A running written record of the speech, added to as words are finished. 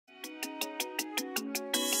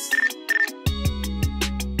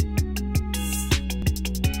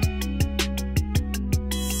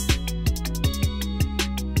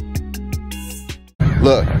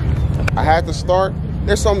I had to start.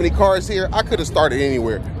 There's so many cars here. I could have started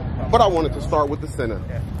anywhere, but I wanted to start with the Senna.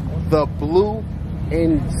 The blue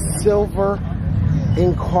and silver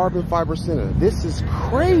and carbon fiber Senna. This is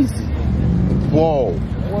crazy. Whoa.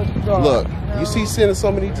 Look, you see Senna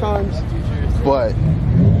so many times, but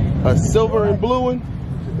a silver and blue one.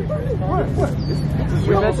 What?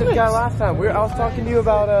 We met this guy last time. I was talking to you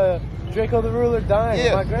about Draco the Ruler dying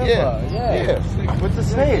with my grandpa. Yeah. What's the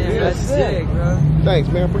same? Dude, that's sick, bro. Thanks,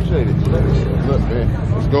 man. Appreciate it. Look, man.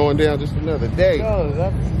 It's going down just another day.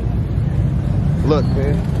 Look,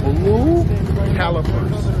 man. Blue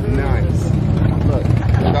calipers. Nice. Look,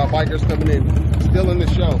 we got bikers coming in. Still in the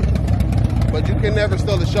show. But you can never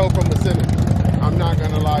steal the show from the Senna. I'm not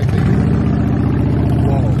going to lie to you.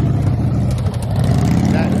 Whoa.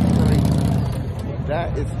 That is crazy.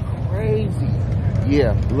 That is crazy.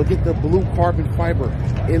 Yeah, look at the blue carbon fiber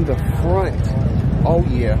in the front. Oh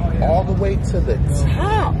yeah, all the way to the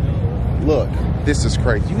top. Look, this is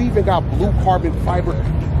crazy. You even got blue carbon fiber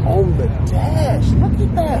on the dash. Look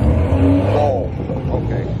at that. Oh,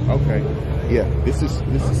 okay. Yeah, this is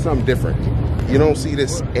something different. You don't see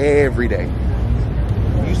this every day.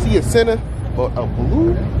 You see a Senna, but a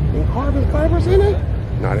blue and carbon fibers in it?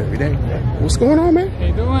 Not every day. What's going on, man? How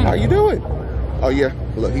you doing? How you doing? Oh yeah,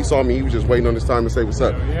 look, he saw me. He was just waiting on his time to say what's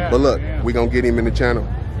up. But look, we gonna get him in the channel.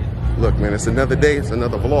 Look, man, it's another day. It's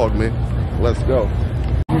another vlog, man. Let's go.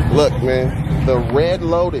 Look, man, the red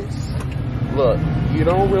Lotus. Look, you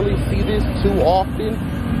don't really see this too often,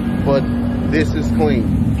 but this is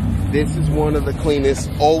clean. This is one of the cleanest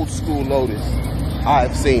old school Lotus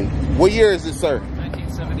I've seen. What year is it, sir?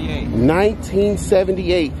 1978.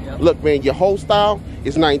 1978. Yep. Look, man, your whole style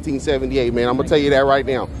is 1978, man. I'm gonna tell you that right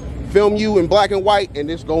now. Film you in black and white, and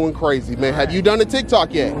it's going crazy, man. Have you done a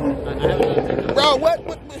TikTok yet? Bro, what?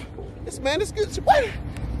 This good. What?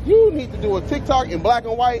 You need to do a TikTok in black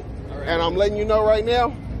and white, and I'm letting you know right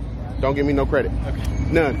now, don't give me no credit. Okay.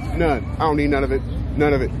 None. I don't need none of it.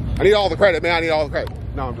 None of it. I need all the credit, man. I need all the credit.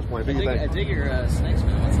 No, I'm just playing. Do your thing. I dig your snakes,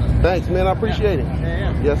 man. What's up? Thanks, man. I appreciate it.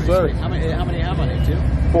 Yeah. Yes, sir. How many do you have on it, 2?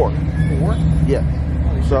 4. 4? Yeah.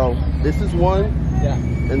 So this is one. Yeah.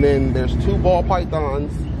 And then there's 2 ball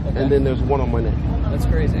pythons. Okay. And then there's 1 on my neck. That's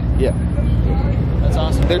crazy. Yeah. That's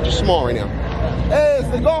awesome. They're just small right now. Hey, it's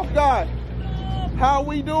the golf guy. How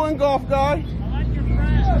we doing, golf guy? I like your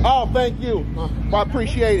friends. Oh, thank you. I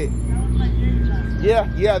appreciate it.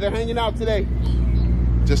 Yeah, they're hanging out today.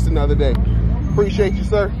 Just another day. Appreciate you,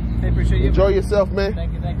 sir. I appreciate you. Enjoy yourself, man.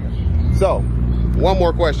 Thank you. So, one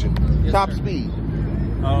more question. Yes, Top sir. speed.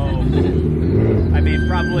 Oh. I mean,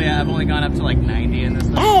 probably I've only gone up to like 90 in this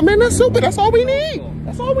thing. Oh, man, that's super. That's all we need.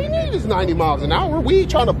 That's all we need is 90 miles an hour. We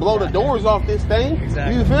ain't trying to blow the doors off this thing.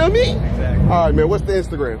 Exactly. You feel me? Exactly. All right, man. What's the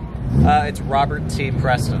Instagram? It's Robert T.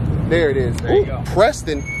 Preston. There it is. There you go.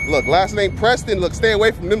 Preston. Look, last name Preston. Look, stay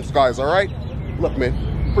away from them guys, all right? Look, man.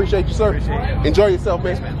 Appreciate you, sir. Appreciate you. Enjoy yourself,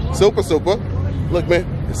 man. Thanks, man. Super. Look, man.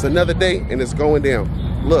 It's another day, and it's going down.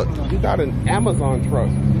 Look, you got an Amazon truck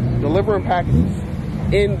delivering packages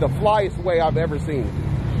in the flyest way I've ever seen.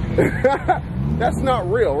 That's not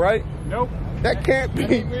real, right? Nope. That can't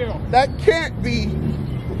be real. That can't be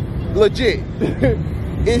legit.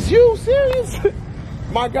 Is you serious?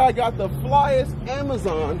 My guy got the flyest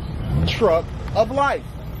Amazon truck of life.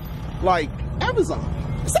 Like Amazon.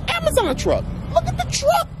 It's an Amazon truck. Look at the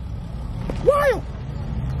truck. Wild.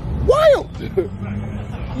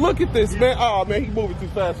 Look at this, man. Oh man, he moving too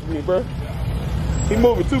fast for me, bro. He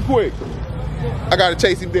moving too quick. I gotta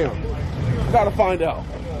chase him down. I gotta find out.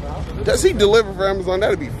 Does he deliver for Amazon?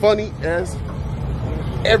 That'd be funny as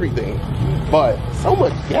everything. But so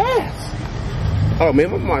much gas. Oh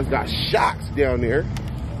man, my mom's got shocks down there.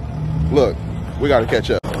 Look, we gotta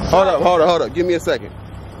catch up. Hold up. Give me a second.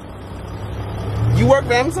 You work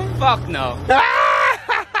for Amazon? Fuck no.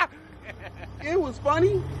 It was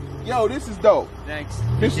funny. Yo, this is dope. Thanks.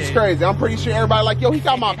 This is crazy. I'm pretty sure everybody like, yo, he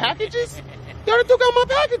got my packages? Yo, that dude got my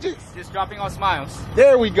packages. Just dropping off smiles.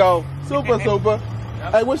 There we go. Super.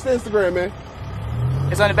 Hey, what's the Instagram, man?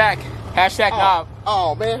 It's on the back. Hashtag knob.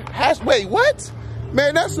 Oh, man. Wait, what?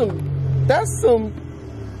 Man, that's some,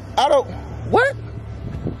 what?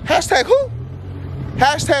 Hashtag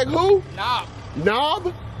who?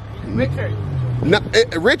 Knob? Richard. No,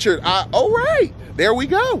 Richard, all right. There we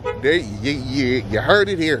go. There, you heard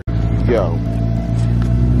it here. Yo,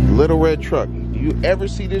 little red truck. You ever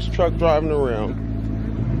see this truck driving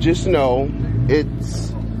around? Just know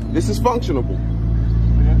this is functionable.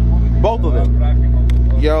 Both of them.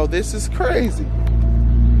 Yo, this is crazy.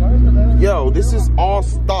 Yo, this is all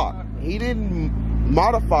stock. He didn't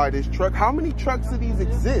modify this truck. How many trucks of these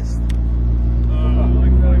exist?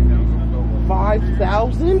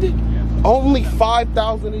 5,000? Only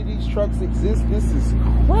 5,000 of these trucks exist. This is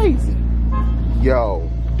crazy. Yo.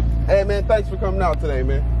 Hey, man, thanks for coming out today,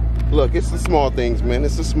 man. Look, it's the small things, man.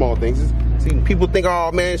 It's the small things. See, people think,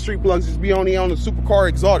 oh, man, Streetplugs just be only on the supercar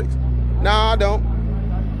exotics. Nah, I don't.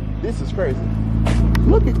 This is crazy.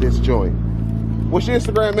 Look at this joint. What's your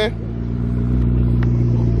Instagram, man?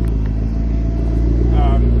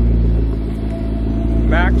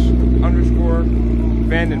 Max_Vandenberg.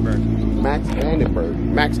 Max Vandenberg.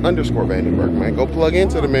 Max_Vandenberg, man. Go plug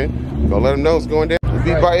into the man. Go let him know it's going down.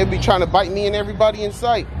 It'd be trying to bite me and everybody in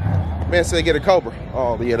sight. Man said get a Cobra.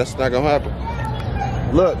 Oh, yeah, that's not gonna happen.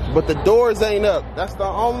 Look, but the doors ain't up. That's the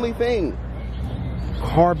only thing.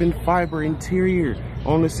 Carbon fiber interior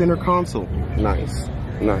on the center console. Nice,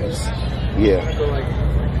 nice. Yeah.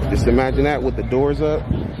 Just imagine that with the doors up.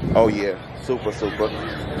 Oh yeah, super, super.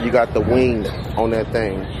 You got the wing on that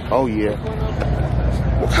thing. Oh yeah.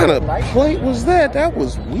 What kind of plate was that? That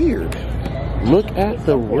was weird. Look at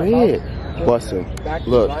the red busting.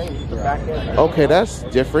 Look. Okay, that's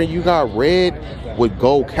different. You got red with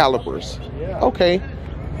gold calipers. Okay.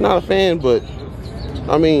 Not a fan, but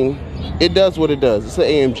I mean, it does what it does. It's an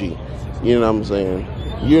AMG. You know what I'm saying?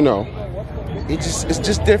 You know. It's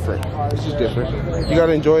just different. It's just different. You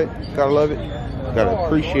gotta enjoy it. Gotta love it. Gotta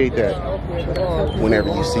appreciate that whenever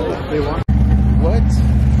you see it. What?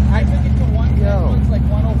 I took it to one. Yo. It's like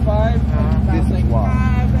 105. This is wild.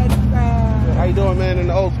 How you doing, man? In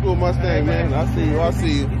the old school Mustang, man. I see you. I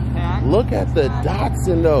see you. Look at the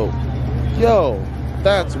Datsun, though. Yo,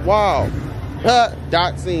 that's wild.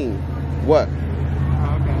 Datsun. What?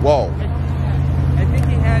 Whoa. I think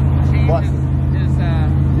he had changed his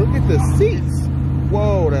look at the seats.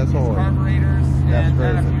 Whoa, that's hard. Carburetors That's and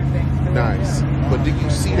crazy. a few things. Nice. But do you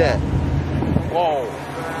see that? Whoa.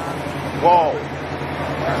 Whoa.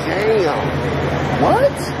 Damn.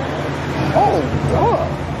 What? Oh, God.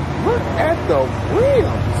 Look at the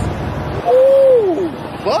rims. Ooh.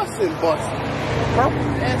 Bussin'. Purple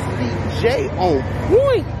SDJ on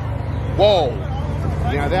point. Whoa.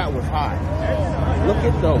 Now that was hot. Look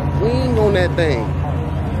at the wing on that thing.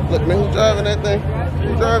 Look, man, who's driving that thing?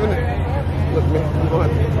 Who's driving it? Look, man, I'm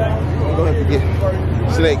gonna have to get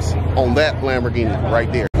snakes on that Lamborghini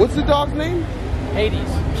right there. What's the dog's name?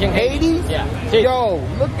 Hades. King Hades? Yeah. Yo,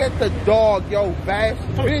 look at the dog. Yo, vast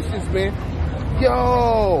vicious, man.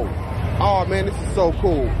 Yo. Oh, man, this is so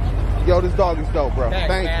cool. Yo, this dog is dope, bro.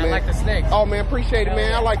 Thanks, man. I like the snakes. Oh, man, appreciate it,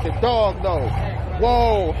 man. I like the dog, though.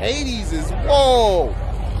 Whoa, Hades is, whoa.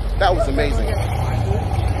 That was amazing.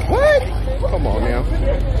 What? Come on now.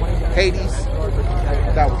 Hades.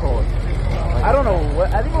 That was hard. I don't know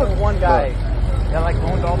what. I think it was one guy that like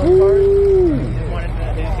owned all those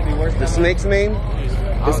cars. The snake's name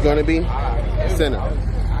is gonna be Senna.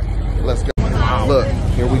 Let's go. Look,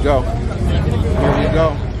 here we go. Here we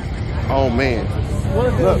go. Oh man.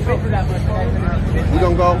 Look. We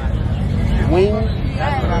gonna go wing.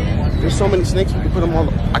 There's so many snakes we can put them on.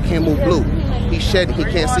 I can't move blue. He's shedding. He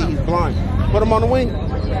can't see. He's blind. Put him on the wing.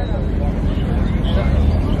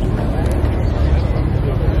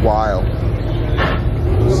 Wild.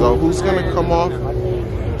 So who's gonna come off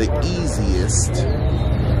the easiest?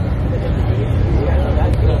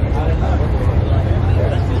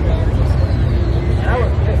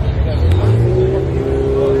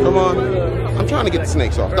 Come on. I'm trying to get the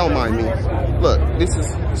snakes off. Don't mind me. Look, this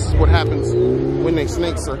is what happens when the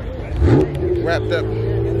snakes are wrapped up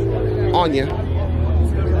on you.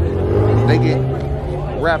 They get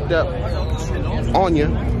wrapped up on you.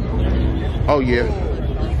 Oh yeah.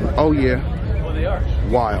 Oh yeah.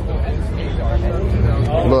 Wild.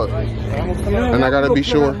 Look. And I gotta be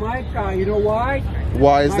sure. You know why?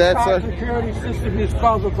 Why is that, sir? My security system is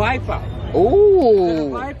called the Viper. Ooh.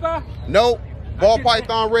 Viper? Nope. Ball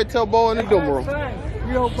python, red tail boa, and the Dumeral.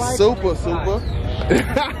 Super, super.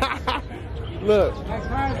 Look. My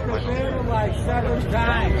car's been like 7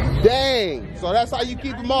 times. Dang. So that's how you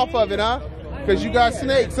keep them off of it, huh? Because you got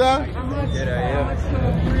snakes, huh?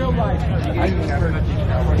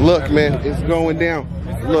 Look, man, it's going down.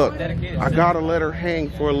 Look, I gotta let her hang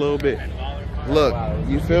for a little bit. Look,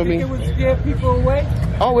 you feel me? It would scare people away?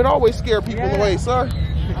 Oh, it always scare people away, sir.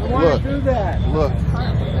 I want to do that. Look.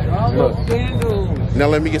 All those candles. Now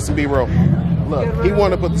let me get some B-roll. Look, he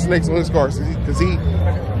want to put the snakes on his car because he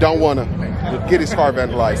don't want to get his car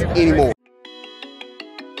vandalized anymore.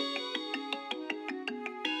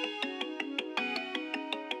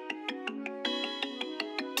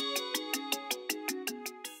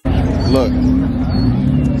 Look,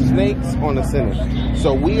 snakes on the Senna.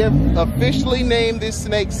 So we have officially named this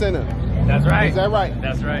snake Senna. That's right. Is that right?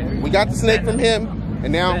 That's right. We got the snake from him,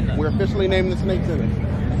 and now we're officially naming the snake Senna.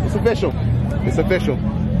 It's official. It's official.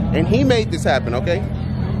 And he made this happen, okay?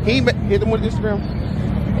 Hit him with Instagram.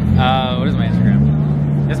 What is my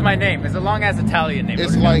Instagram? It's my name. It's a long ass Italian name.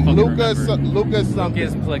 It's like Lucas something. Lucas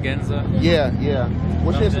Plagenza. Yeah.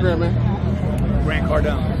 What's your Instagram, man? Grant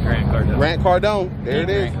Cordone. Grant Cardone. There it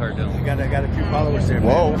is. Grant Cardone. I got a few followers there.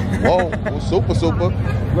 Whoa. Super.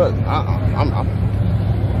 Look,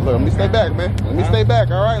 look, let me stay back, man. Let me stay back,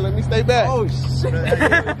 all right? Let me stay back. Oh, shit.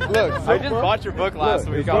 Look. I just bought your book last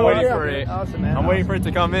week. I'm waiting for it. Awesome, man. I'm waiting for it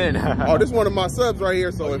to come in. Oh, this is one of my subs right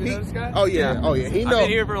here. So if he, this guy? oh yeah, he I've knows. been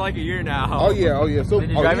here for like a year now. Oh yeah. So, Did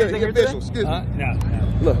you drive he anything official. today? Excuse me. No.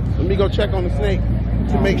 Look, let me go check on the snake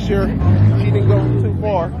to make sure she didn't go too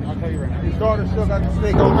far. I'll tell you right now. His daughter still got the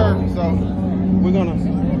snake on her, so we're gonna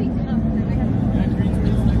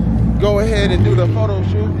go ahead and do the photo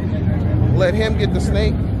shoot. Let him get the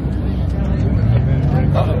snake.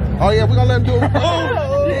 Oh yeah, we're gonna let him do it.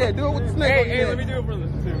 Oh yeah, do it with the snake. Hey, let me do it for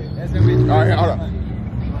this too. All right, hold up.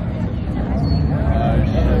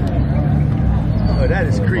 Oh, that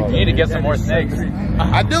is creepy. You need to get some more snakes.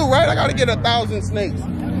 I do, right? I gotta get 1,000 snakes. All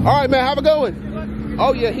right, man, have a good one.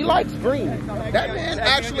 Oh yeah, he likes green. That man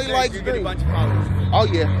actually likes green. Oh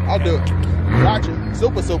yeah, I'll do it. Gotcha.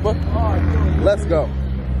 Super. Let's go.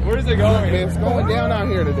 Where's it Look, going? man, it's going down out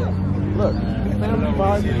here today. Look, family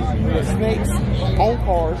vibes, the snakes on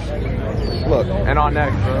cars. Look, And on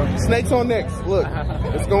next, bro. snakes on necks. Look,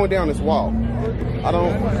 it's going down. It's wild.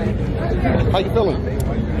 How you feeling?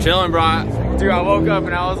 Chilling, bro. Dude, I woke up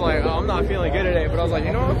and I was like, oh, I'm not feeling good today. But I was like,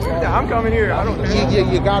 you know what? I'm coming here. I don't know.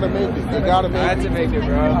 You gotta make it. You gotta I had make to it. make it,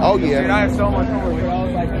 bro. Oh yeah. Dude, I have so much homework. I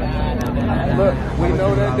was like, Look, we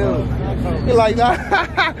know that dude. He like,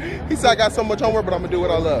 he said, I got so much homework, but I'm gonna do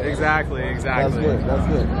what I love. Exactly. That's good.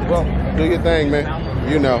 Well, do your thing, man.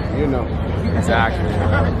 You know. Exactly.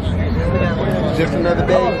 Just another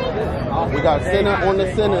day. We got center on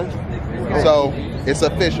the center. So it's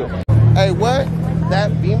official. Hey, what?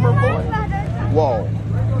 That Beamer boy? Whoa,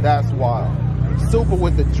 that's wild. Super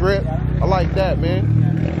with the drip. I like that,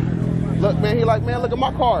 man. Look, man, he like, man, look at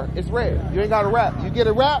my car. It's red. You ain't got a wrap. You get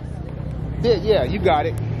a wrap? Yeah, you got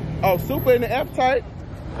it. Oh, super in the F-type.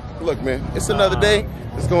 Look, man, it's another day.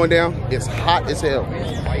 It's going down. It's hot as hell.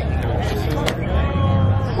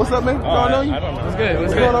 What's up, man? Don't know you? I don't know. What's good?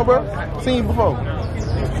 What's going on, bro? Seen you before.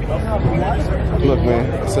 Look, man,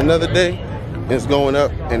 it's another day. It's going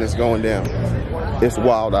up and it's going down. It's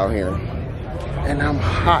wild out here. And I'm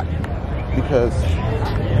hot because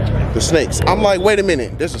the snakes. I'm like, wait a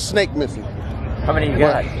minute, there's a snake missing. How many you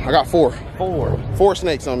got? I got 4. 4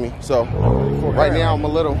 snakes on me. So right now I'm a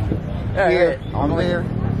little here, I'm there.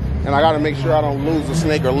 And I gotta make sure I don't lose a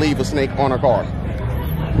snake or leave a snake on a car.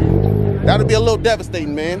 That'll be a little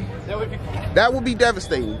devastating, man. That would be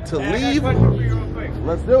devastating to leave.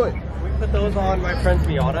 Let's do it. Put those on my friend's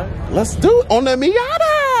Miata. Let's do it on the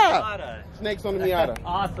Miata. Snakes on the Miata.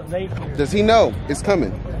 Awesome, thank you. Does he know it's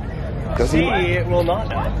coming? Does he? It will not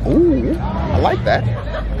know. Ooh, I like that.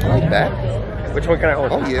 Which one can I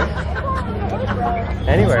hold? Oh yeah.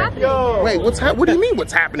 Anywhere. Yo. Wait, what do you mean?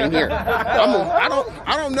 What's happening here? I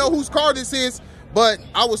don't know whose car this is, but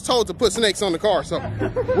I was told to put snakes on the car, so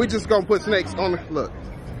we just gonna put snakes on the look.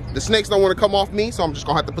 The snakes don't want to come off me, so I'm just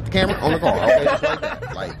gonna have to put the camera on the car. Okay, just like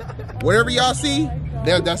that. Like whatever y'all see,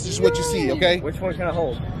 that's just what you see. Okay. Which one can I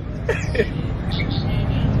hold?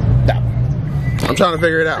 That one. I'm trying to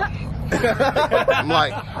figure it out. I'm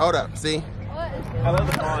like, hold up, see? I love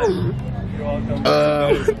the font. You're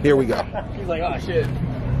welcome. Here we go. He's like, oh shit.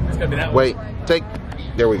 It's gonna be that Wait, take.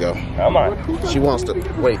 There we go. Come on. She wants to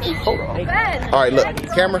wait. Hold on. All right, look,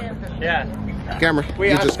 camera. Yeah. Camera.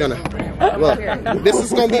 You're just gonna look. This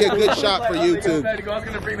is gonna be a good shot for YouTube. I was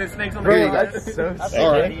gonna bring the snakes on the Here you car. go. So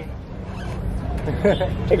All right.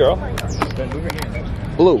 Hey, girl.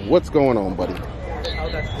 Blue, what's going on, buddy?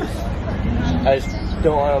 I just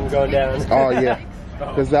don't want them going down. Oh yeah,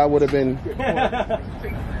 because that would have been.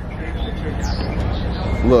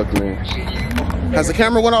 Look, man. Has the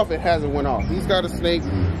camera went off? It hasn't went off. He's got a snake.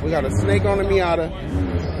 We got a snake on the Miata.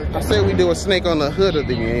 I say we do a snake on the hood of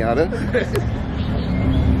the Miata.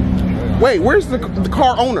 Wait, where's the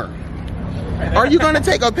car owner? Are you gonna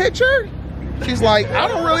take a picture? She's like, I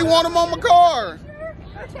don't really want him on my car.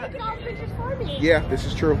 You're taking all the pictures for me. Yeah, this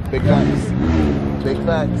is true. Big facts. Big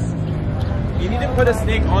facts. You need to put a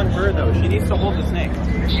snake on her though. She needs to hold the snake.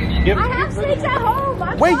 I have snakes at home.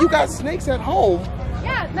 I'm Wait, you fine. got snakes at home?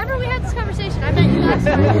 Yeah, remember we had this conversation. I met you last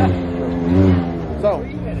time. So,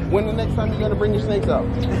 when the next time you gonna bring your snakes out?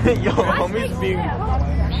 Yo, My homies snakes being. stay at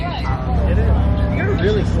home. You're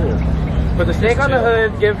really cool. Put the snake on the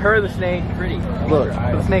hood. Give her the snake. Pretty. Look,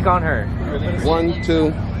 Put the snake on her. 1,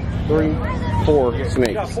 2, 3, 4 snakes.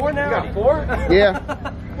 You got 4 now? You got 4? Yeah.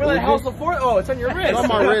 Where the hell's the fourth? Oh, it's on your wrist. It's on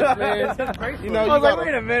my wrist, man. You know, I was like,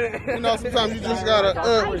 wait a minute. You know, sometimes you just gotta,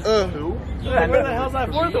 Where the hell's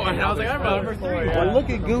that fourth one? I was like, I remember three. Well, look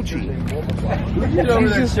at Gucci. He's over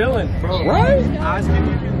there chilling, bro. Right?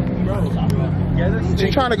 Bro.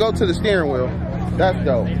 She's trying to go to the steering wheel. That's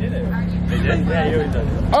dope. They did it. They did? Yeah, you already did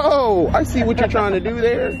it. Oh, I see what you're trying to do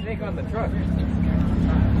there. Snake on the truck.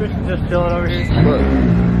 Christian's just chilling over here. Look.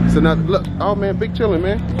 So now, look. Oh, man, big chilling,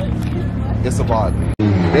 man. It's a vibe.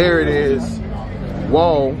 There it is.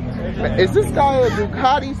 Whoa. Is this guy a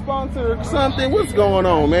Ducati sponsor or something? What's going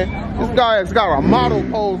on, man? This guy has got a model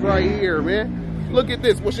pose right here, man. Look at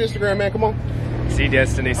this. What's your Instagram, man? Come on. See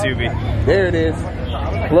Destiny Subi. There it is.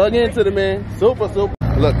 Plug into the man. Super.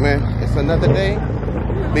 Look, man. It's another day.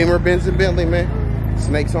 Beamer, Benz, and Bentley, man.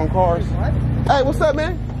 Snakes on cars. Hey, what's up,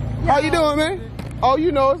 man? How you doing, man? Oh,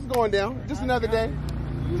 you know it's going down. Just another day.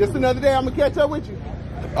 Just another day. I'm going to catch up with you.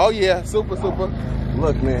 Oh, yeah. Super.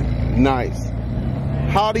 Look, man. Nice.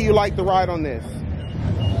 How do you like the ride on this?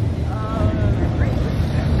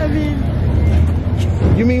 I mean...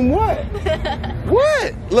 You mean what?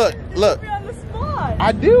 What? Look. You're on the spot.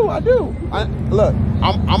 I do. Look,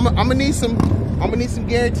 I'm gonna need some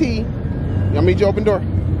guarantee. I need you to open the door.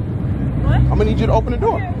 What? I'm gonna need you to open the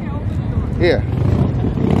door. Okay, open the door. Yeah.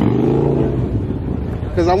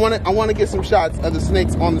 Because I want to get some shots of the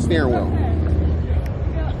snakes on the steering wheel.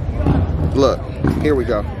 Look, here we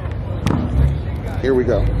go. We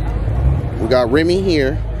got Remy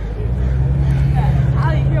here.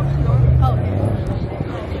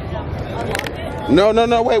 No,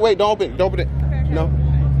 wait, don't open it. No.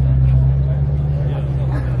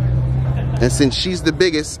 And since she's the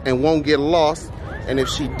biggest and won't get lost, and if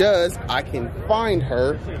she does, I can find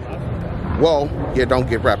her. Well, yeah, don't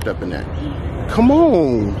get wrapped up in that. Come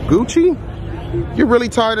on, Gucci. You're really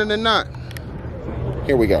tired in the knot.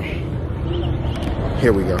 Here we go.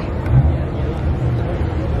 There we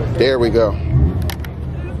go.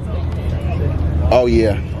 Oh,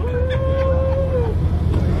 yeah.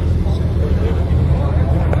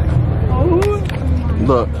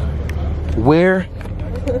 Look, where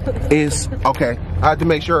is, okay, I had to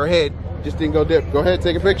make sure her head just didn't go dip. Go ahead,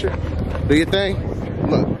 take a picture. Do your thing.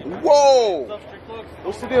 Look, whoa.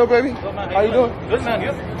 What's the deal, baby? How you doing? Good, man.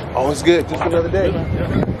 You? Oh, it's good. Just another day.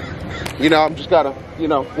 You know, I'm just gotta,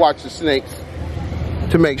 watch the snakes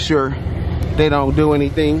to make sure they don't do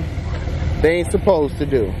anything they ain't supposed to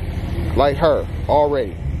do. Like her,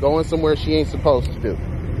 already. Going somewhere she ain't supposed to do.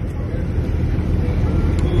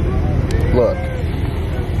 Look.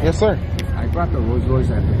 Yes, sir. I brought the Rolls Royce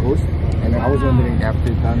at the coast, and I was wondering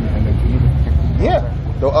after it's done, and then can you check? Yeah.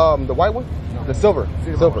 The white one? No. The silver.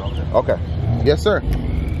 Silver. Okay. Yes, sir.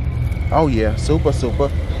 Oh, yeah. Super.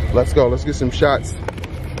 Let's go. Let's get some shots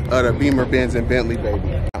of the Beamer, Benz, and Bentley,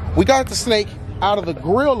 baby. We got the snake out of the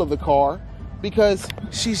grill of the car because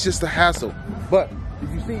she's just a hassle. But did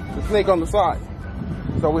you see the snake on the side?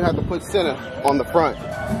 So we had to put Senna on the front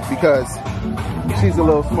because she's a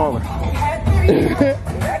little smaller.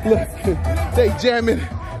 Look, they jamming.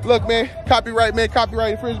 Look, man, copyright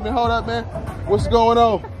infringement. Hold up, man. What's going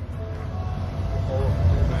on?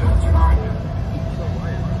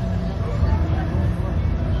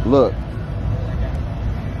 Look.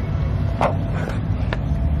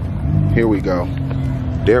 Here we go.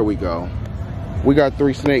 There we go. We got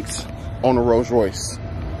 3 snakes on a Rolls Royce.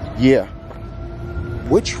 Yeah.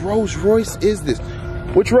 Which Rolls Royce is this?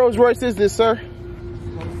 Which Rolls Royce is this, sir?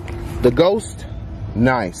 The Ghost?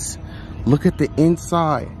 Nice. Look at the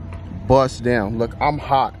inside. Bust down. Look, I'm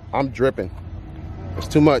hot. I'm dripping. It's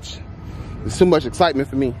too much. It's too much excitement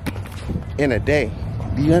for me in a day.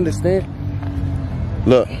 Do you understand?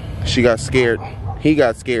 Look, she got scared. He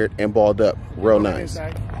got scared and balled up. Real nice.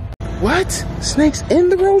 What? Snakes in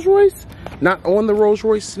the Rolls Royce? Not on the Rolls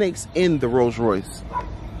Royce, snakes in the Rolls Royce.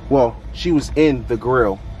 Well, she was in the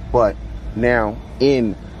grill, but now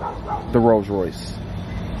in the Rolls Royce.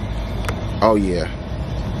 Oh yeah.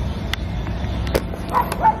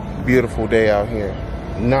 Beautiful day out here.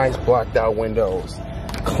 Nice blacked out windows.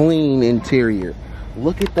 Clean interior.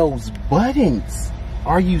 Look at those buttons.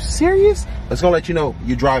 Are you serious? It's gonna let you know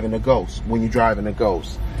you're driving a Ghost when you're driving a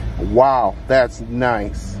Ghost. Wow, that's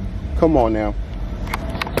nice. Come on now.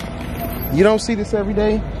 You don't see this every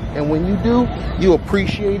day, and when you do, you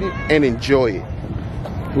appreciate it and enjoy it.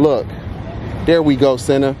 Look, there we go,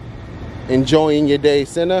 Senna. Enjoying your day,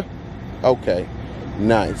 Senna? Okay,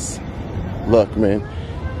 nice. Look, man,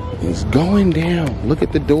 it's going down. Look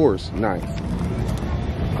at the doors, nice.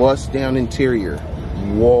 Bust down interior.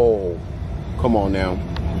 Whoa, come on now,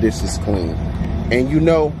 this is clean. And you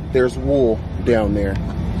know there's wool down there.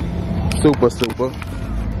 Super.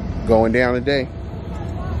 Going down today.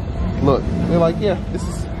 Look, they're like, yeah, this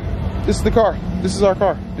is the car. This is our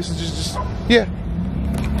car. This is just yeah.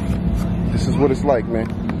 This is what it's like, man.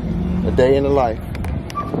 A day in the life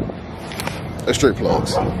of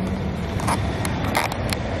Streetplugs.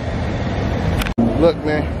 Look,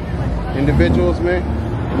 man, individuals, man,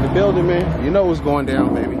 in the building, man, you know what's going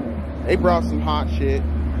down, baby. They brought some hot shit.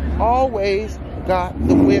 Always got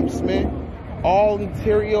the whips, man. All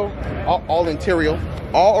interior, all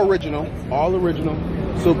original,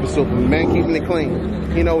 super, man, keeping it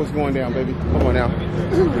clean. You know what's going down, baby. Come on now.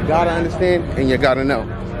 You gotta understand and you gotta know.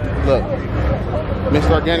 Look,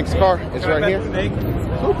 Mr. Organic's car is right here.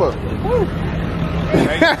 Super.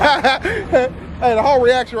 Hey, the whole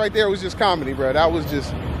reaction right there was just comedy, bro. That was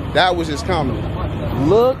just comedy.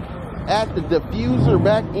 Look at the diffuser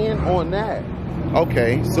back in on that.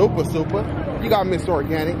 Okay, super. You got Mr.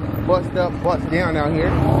 Organic, bust up, bust down out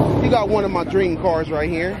here. You got one of my dream cars right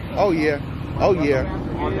here. Oh yeah.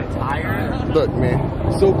 On the tire. Look, man,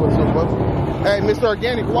 super. Hey, Mr.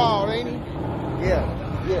 Organic, wild, ain't he? Yeah,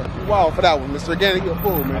 you wild for that one, Mr. Organic. You're a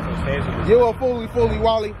fool, man. You're a fully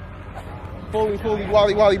wally. Fully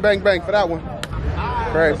wally bang for that one.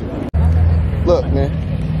 Crazy. Look,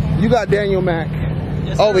 man, you got Daniel Mac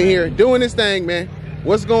over here doing his thing, man.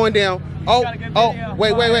 What's going down? Oh,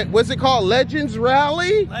 wait. What's it called? Legends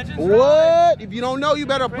Rally? What? If you don't know, you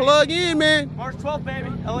better plug in, man. March 12th,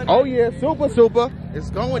 baby. Oh, yeah. Super.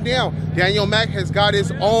 It's going down. Daniel Mac has got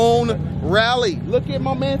his own rally. Look at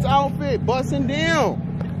my man's outfit. Busting down.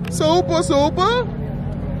 Super.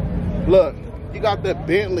 Look, you got the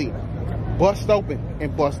Bentley. Bust open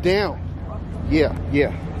and bust down. Yeah.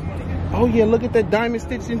 Oh, yeah. Look at that diamond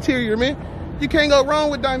stitch interior, man. You can't go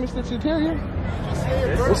wrong with diamond stitch interior.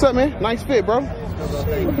 What's up, man? Nice fit, bro.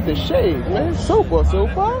 Look at the shades, man. Super.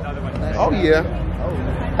 Oh, yeah.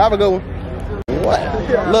 Have a good one. What?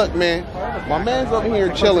 Look, man. My man's over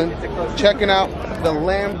here chilling, checking out the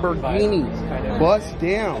Lamborghini. Bust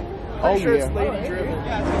down. Oh,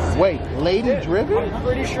 yeah. Wait, lady driven? I'm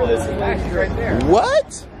pretty sure this is lady right there.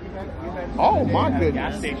 What? Oh, my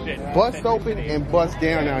goodness. Bust open and bust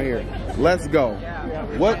down out here. Let's go.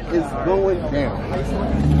 What is going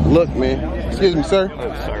down? Look, man. Excuse me, sir.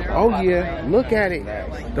 Oh, yeah. Look at it.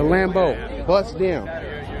 The Lambo. Bust down.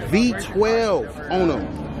 V12 on them.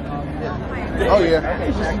 Oh, yeah.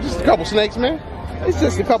 It's just a couple snakes, man. It's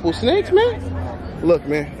just a couple snakes, man. Look,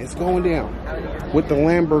 man. It's going down with the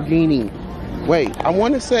Lamborghini. Wait, I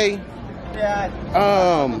want to say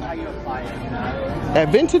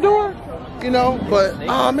Aventador? You know, but,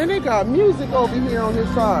 man, they got music over here on this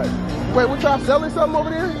side. Wait, what y'all selling something over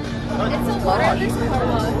there? It's a waterless car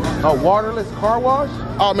wash. A waterless car wash?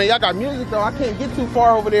 Oh, man, y'all got music, though. I can't get too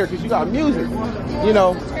far over there because you got music. You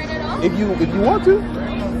know, if you want to.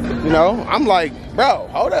 You know, I'm like, bro,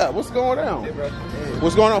 hold up. What's going on?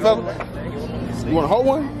 What's going on, fella? You want to hold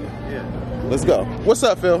one? Yeah. Let's go. What's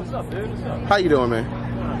up, Phil? What's up, dude? What's up? How you doing, man?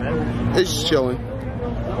 It's chilling.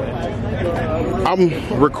 I'm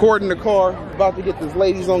recording the car, about to get these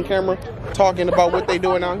ladies on camera, talking about what they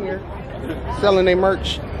doing out here, selling their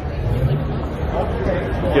merch. You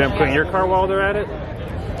gonna put in your car while they're at it?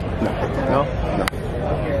 No.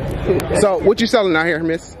 So, what you selling out here,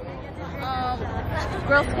 miss?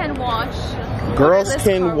 Girls can wash. Girls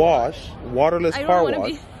can wash. Waterless car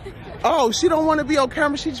wash. Be... Oh, she don't want to be on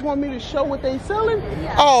camera. She just want me to show what they selling?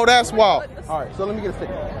 Yeah. Oh, that's wild. All right, so let me get a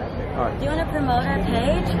sticker. All right. Do you want to promote our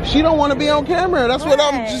page? She don't want to be on camera. That's what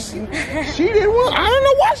I'm just... She didn't want... I don't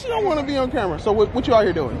know why she don't want to be on camera. So what you out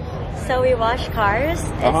here doing? So we wash cars. It's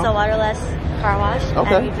a waterless car wash.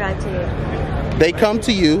 Okay. And we drive to you. They come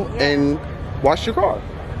to you and wash your car.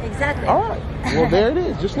 Exactly. All right. Well, there it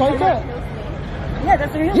is. Just like that. Yeah,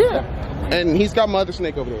 that's the real stuff. And he's got my other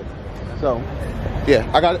snake over there. So, yeah,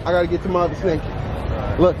 I got to get to my other snake.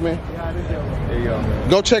 Look, man. There you go.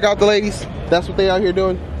 Go check out the ladies. That's what they out here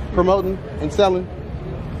doing. Promoting and selling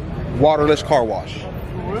waterless car wash.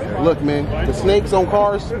 Look, man, the snakes on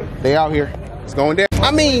cars, they out here. It's going down.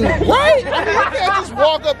 I mean, right? I mean, you can't just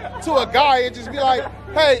walk up to a guy and just be like,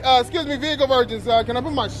 hey, excuse me, vehicle virgins, can I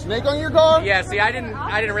put my snake on your car? Yeah, see, I didn't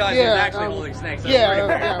realize he was actually holding snakes.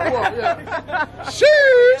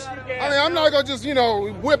 Sheesh! I mean, I'm not gonna just, you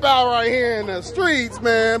know, whip out right here in the streets,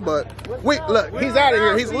 man, but look, he's out of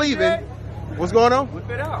here, he's leaving. What's going on? Whip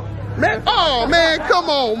it out. Man, oh man, come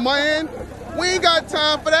on, man. We ain't got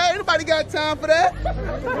time for that. Anybody got time for that?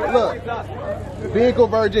 Look, vehicle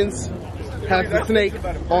virgins has the snake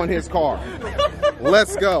on his car.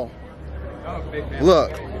 Let's go.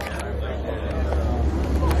 Look. You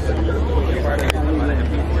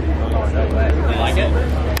like it?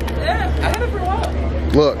 Yeah, I had it for a while.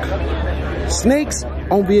 Look, snakes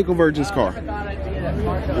on vehicle virgin's car.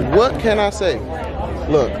 What can I say?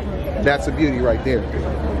 Look, that's a beauty right there.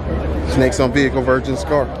 Snakes on Vehicle Virgin's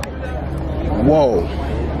car. Whoa.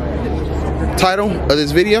 Title of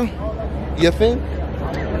this video, you think?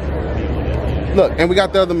 Look, and we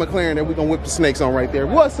got the other Mclaren that we're gonna whip the snakes on right there.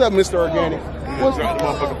 What's up, Mr. Organic? What's up?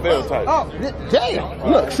 Motherfucking fail type. Oh,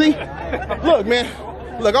 damn. Look, see? Look, man.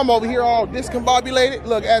 Look, I'm over here all discombobulated.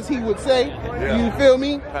 Look, as he would say. Yeah. You feel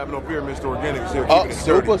me? Have no fear, Mr. Organic. Oh,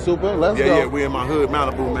 super. Let's go. Yeah, we in my hood,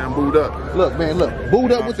 Malibu, man. Booed up. Look, man, look.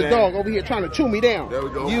 Booed up with the dog over here trying to chew me down. There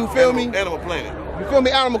we go. You feel me? Animal Planet. You feel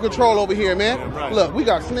me? Animal control over here, man. Yeah, right. Look, we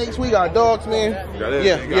got snakes, we got dogs, man.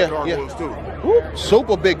 Gargoyles too. Whoop,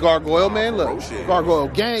 super big gargoyle, man. Look, gargoyle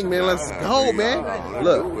gang, man. Let's go, man.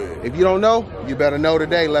 Look, if you don't know, you better know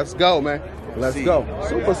today. Let's go, man. Let's go.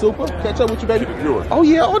 Super. Catch up with you, baby. Oh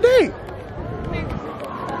yeah, all day.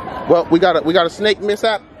 Well, we got a snake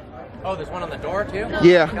mishap. Oh, there's one on the door too?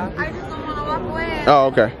 Yeah. I just don't want to walk away. Oh,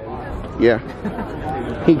 okay. Yeah.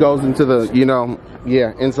 He goes into the, you know,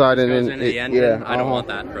 yeah, inside and then yeah. I don't want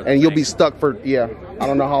that. For the and you'll be stuck for I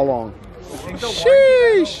don't know how long.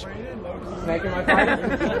 Sheesh. Snake in my car.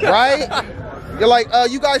 Right? You're like,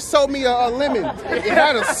 you guys sold me a lemon. It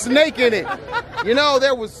had a snake in it. You know,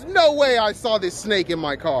 there was no way I saw this snake in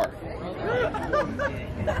my car.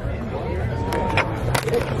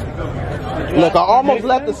 Look, I almost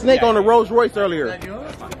left the snake on the Rolls Royce earlier.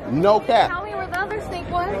 No cap. Tell me where the other snake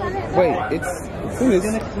was. Wait, it's in this.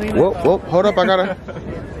 Whoa, hold up, I gotta.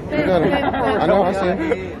 I know, I see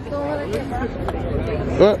it.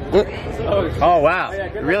 Oh wow,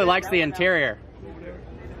 he really likes the interior.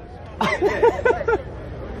 I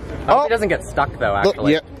hope he doesn't get stuck though,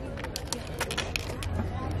 actually. Look,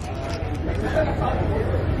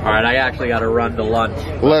 All right, I actually got to run to lunch.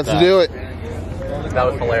 Let's do it. That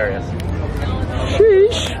was hilarious.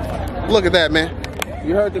 Sheesh. Look at that, man.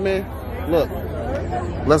 You heard the man? Look.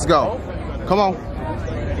 Let's go. Come on.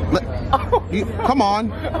 Come on.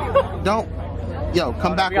 Don't. Yo,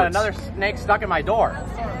 come backwards. We got another snake stuck in my door.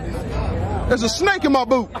 There's a snake in my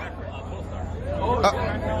boot.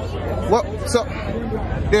 Well, so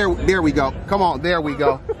there we go. Come on, there we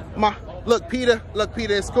go. Look, Peter,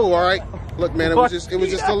 it's cool, all right. Look, man, it was just a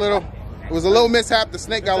little mishap. The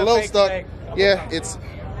snake got a little stuck. Snake. Yeah, it's.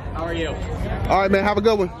 How are you? All right, man. Have a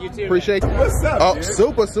good one. You too. Appreciate you. What's up? Oh, man?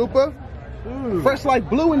 super. Fresh like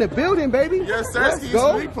blue in the building, baby. Yes, sir. Let's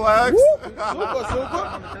go. Streetplugs.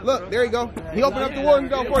 Super. Look, there you go. He opened up the water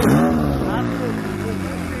door for you.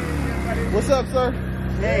 What's up, sir?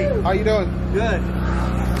 Hey. How you doing? Good.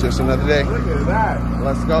 Just another day. Look at that.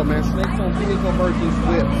 Let's go, man. Snakes on Vehicle Virgin's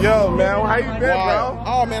whip. Yo, man, how you been, bro?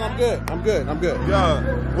 Oh, man, I'm good. Yo,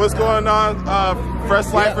 what's going on,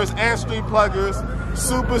 Fresh Lifers and Street Pluggers?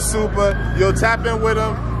 Super. Yo, tap in with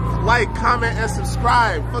them. Like, comment, and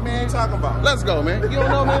subscribe. What are you talking about? Let's go, man. You don't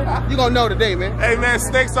know, man? You gonna know today, man. Hey, man,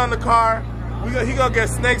 snakes on the car. He gonna get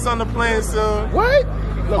snakes on the plane soon. What?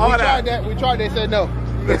 Look, we tried that. They said no.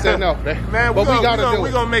 They said no. Man, but we gotta do it.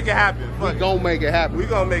 We gonna make it happen. We gonna make it happen. We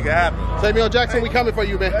gonna make it happen. Samuel Jackson, we coming for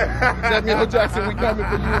you, man. Samuel Jackson, we coming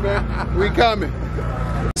for you, man. We coming.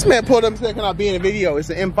 This man pulled up and said, "Can I be in a video?"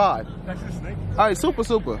 It's an M5. That's your snake. All right,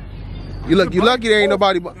 super. You lucky there ain't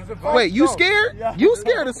nobody. Wait, you scared? You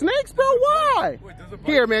scared of snakes, bro? Why?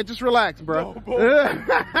 Here, man, just relax, bro.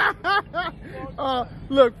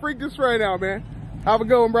 Look, freak this right out, man. Have a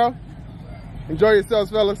good one, bro. Enjoy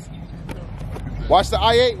yourselves, fellas. Watch the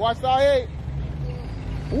I-8.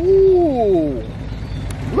 Ooh,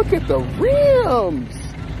 look at the rims.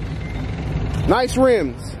 Nice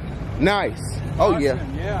rims. Nice. Oh yeah.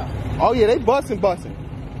 Oh yeah, they busting.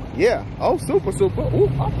 Yeah. Oh, super. Ooh,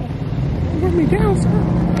 run me down, sir.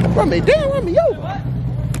 Run me over.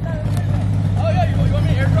 Oh yeah, you want me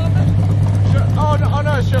to airdrop it? Sure. Oh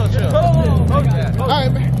no, sure. Okay. All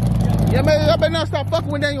right, man. Yeah, man, I better not stop fucking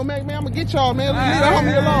with Daniel, man. I'm gonna get y'all, man. Leave the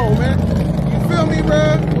homie alone, man. You feel me,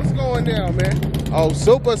 bro? What's going down, man? Oh,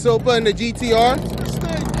 super in the GTR.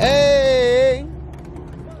 Hey.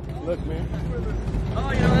 Look, man.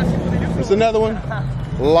 Oh, you know, that's what they do. It's another one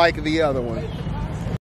like the other one.